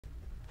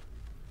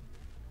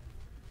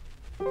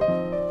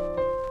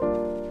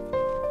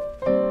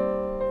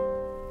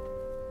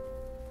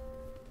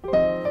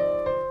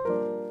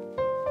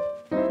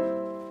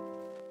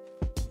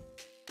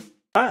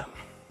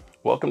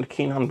Welcome to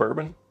Keen on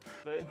Bourbon.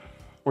 Today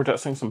we're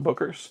testing some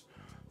Bookers,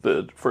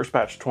 the first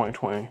batch of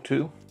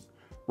 2022,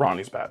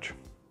 Ronnie's batch.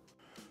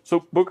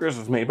 So Bookers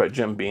is made by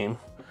Jim Beam.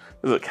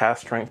 This is a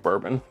cask strength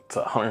bourbon. It's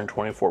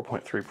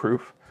 124.3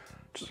 proof,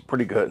 which is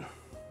pretty good.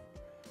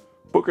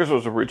 Bookers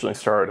was originally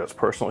started as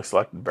personally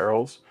selected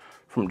barrels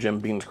from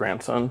Jim Beam's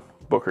grandson,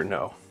 Booker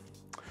No.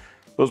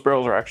 Those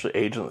barrels are actually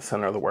aged in the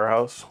center of the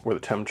warehouse, where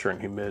the temperature and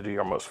humidity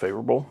are most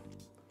favorable.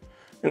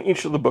 And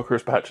each of the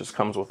Bookers batches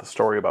comes with a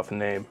story about the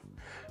name.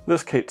 In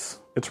this case,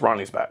 it's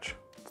Ronnie's batch.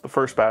 It's the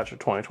first batch of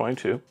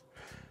 2022,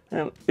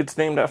 and it's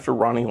named after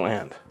Ronnie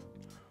Land,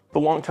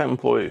 the longtime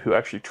employee who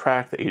actually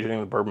tracked the aging of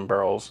the bourbon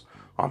barrels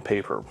on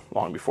paper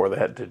long before they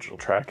had digital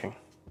tracking.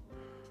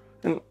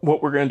 And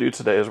what we're going to do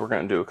today is we're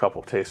going to do a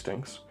couple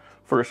tastings.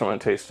 First, I'm going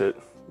to taste it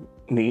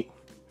neat.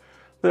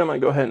 Then I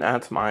might go ahead and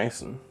add some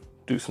ice and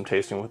do some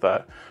tasting with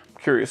that.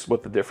 I'm curious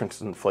what the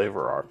differences in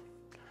flavor are.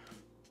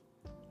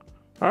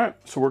 Alright,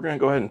 so we're going to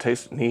go ahead and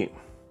taste it neat.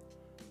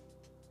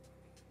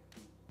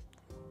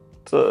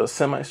 It's a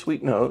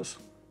semi-sweet nose.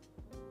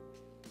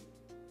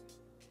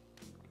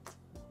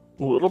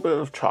 A little bit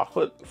of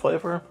chocolate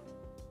flavor.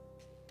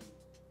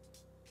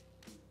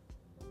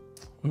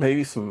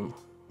 Maybe some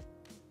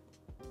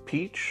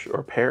peach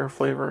or pear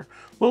flavor.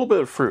 A little bit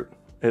of fruit.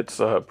 It's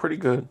pretty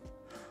good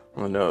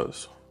on the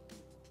nose.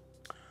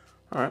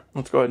 Alright,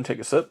 let's go ahead and take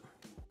a sip.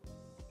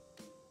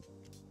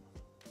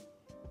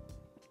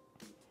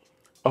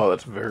 Oh,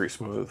 that's very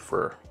smooth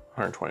for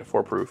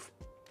 124 proof.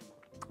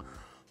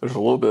 There's a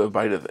little bit of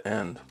bite at the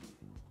end,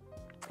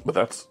 but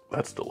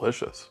that's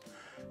delicious.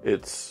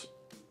 It's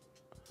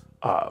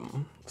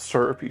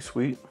syrupy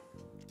sweet.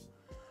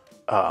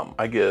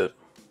 I get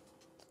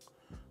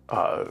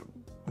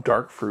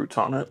dark fruits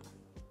on it.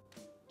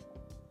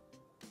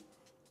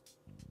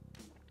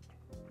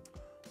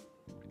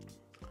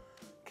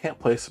 Can't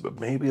place it, but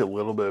maybe a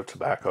little bit of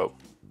tobacco.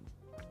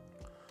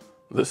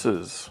 This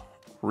is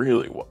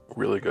really,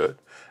 really good.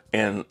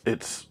 And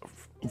it's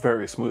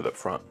very smooth up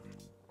front.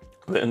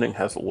 The ending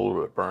has a little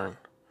bit of burn,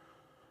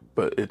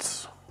 but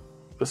this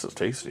is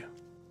tasty.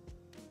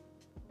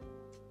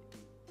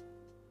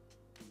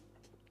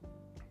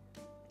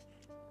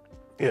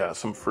 Yeah,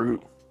 some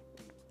fruit,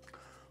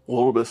 a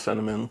little bit of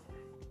cinnamon,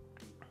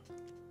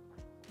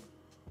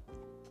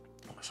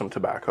 some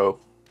tobacco.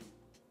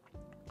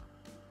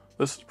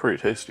 This is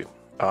pretty tasty.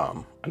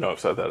 I know I've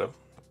said that a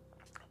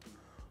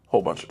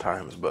whole bunch of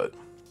times, but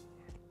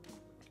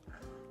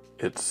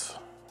it's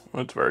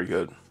very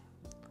good.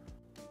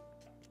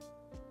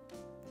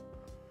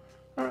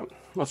 All right,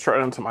 let's try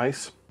it on some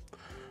ice.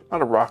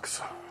 Not a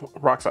rocks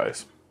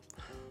ice,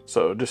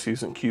 so just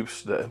using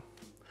cubes today.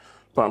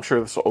 But I'm sure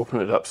this will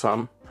open it up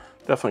some.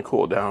 Definitely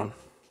cool it down.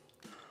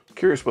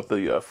 Curious what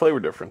the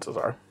flavor differences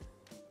are.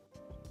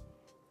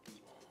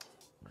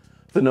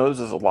 The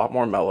nose is a lot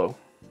more mellow.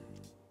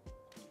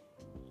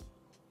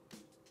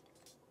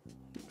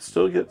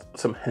 Still get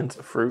some hints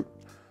of fruit,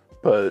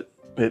 but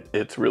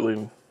it's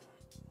really,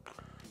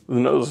 the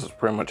nose is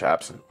pretty much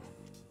absent.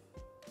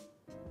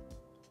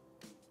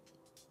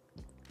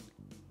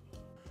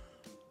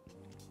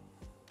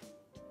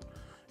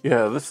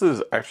 Yeah, this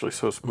is actually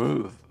so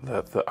smooth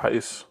that the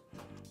ice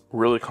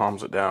really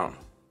calms it down.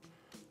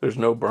 There's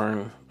no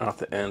burn at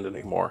the end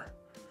anymore.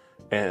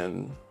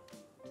 And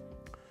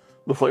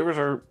the flavors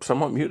are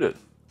somewhat muted.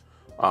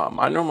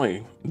 I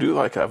normally do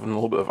like having a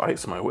little bit of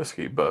ice in my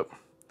whiskey, but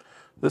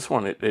this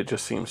one, it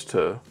just seems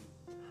to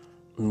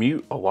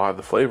mute a lot of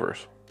the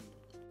flavors.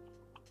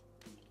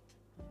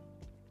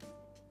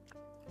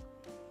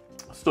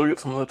 Still get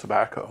some of the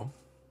tobacco,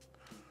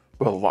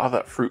 but a lot of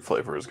that fruit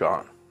flavor is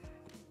gone.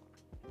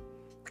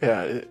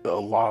 Yeah, a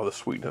lot of the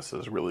sweetness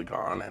is really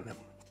gone, and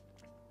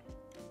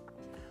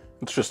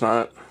it's just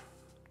not,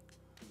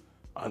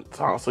 it's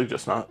honestly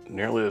just not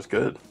nearly as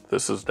good.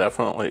 This is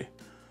definitely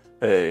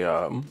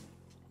a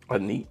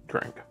neat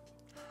drink.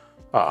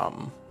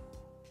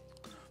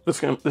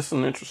 This is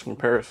an interesting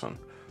comparison.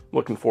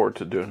 Looking forward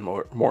to doing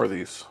more of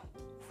these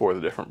for the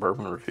different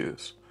bourbon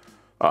reviews.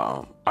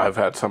 I've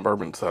had some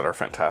bourbons that are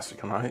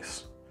fantastic and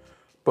nice,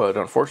 but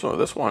unfortunately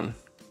this one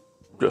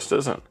just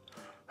isn't.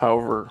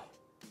 However,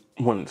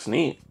 when it's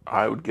neat,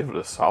 I would give it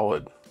a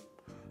solid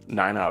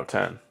 9 out of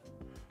 10.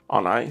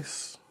 On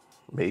ice,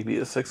 maybe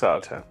a 6 out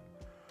of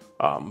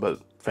 10. But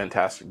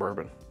fantastic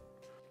bourbon.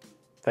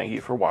 Thank you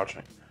for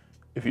watching.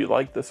 If you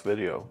like this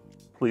video,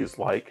 please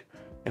like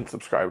and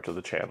subscribe to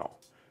the channel.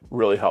 It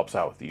really helps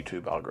out with the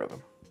YouTube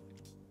algorithm.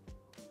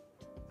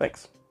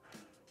 Thanks.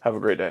 Have a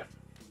great day.